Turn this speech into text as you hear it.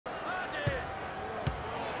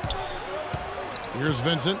Here's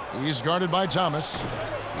Vincent. He's guarded by Thomas.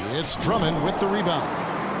 It's Drummond with the rebound.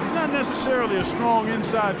 He's not necessarily a strong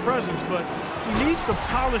inside presence, but he needs to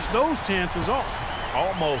polish those chances off.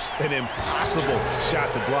 Almost an impossible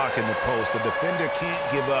shot to block in the post. The defender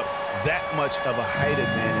can't give up that much of a height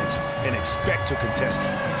advantage and expect to contest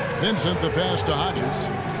it. Vincent, the pass to Hodges.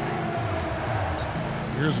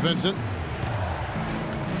 Here's Vincent.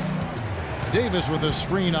 Davis with a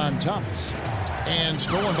screen on Thomas. And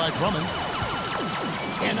stolen by Drummond.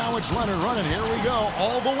 And now it's Leonard running. Here we go.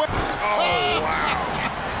 All the way. Oh, wow.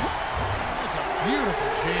 It's a beautiful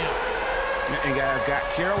jam. And guys got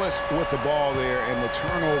careless with the ball there, and the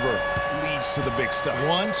turnover leads to the big stuff.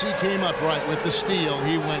 Once he came up right with the steal,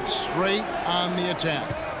 he went straight on the attack.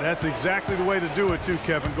 That's exactly the way to do it too,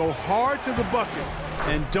 Kevin. Go hard to the bucket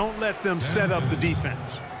and don't let them set up the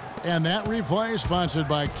defense. And that replay sponsored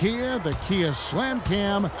by Kia, the Kia Slam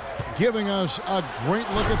Cam, giving us a great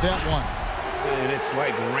look at that one. And it's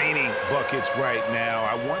like raining buckets right now.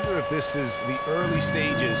 I wonder if this is the early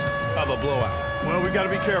stages of a blowout. Well, we got to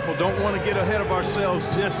be careful. Don't want to get ahead of ourselves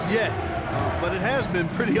just yet. But it has been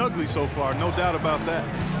pretty ugly so far, no doubt about that.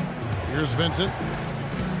 Here's Vincent.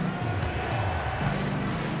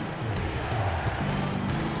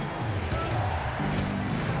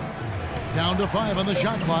 Down to 5 on the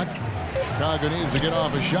shot clock. Chicago needs to get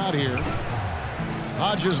off a shot here.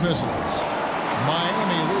 Hodges misses.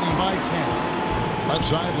 Miami leading by 10. Left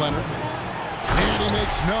side, Leonard. And he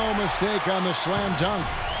makes no mistake on the slam dunk.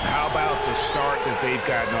 How about the start that they've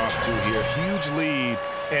gotten off to here? Huge lead,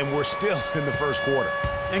 and we're still in the first quarter.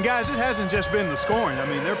 And, guys, it hasn't just been the scoring. I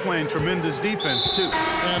mean, they're playing tremendous defense, too.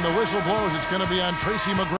 And the whistle blows. It's going to be on Tracy McGrady.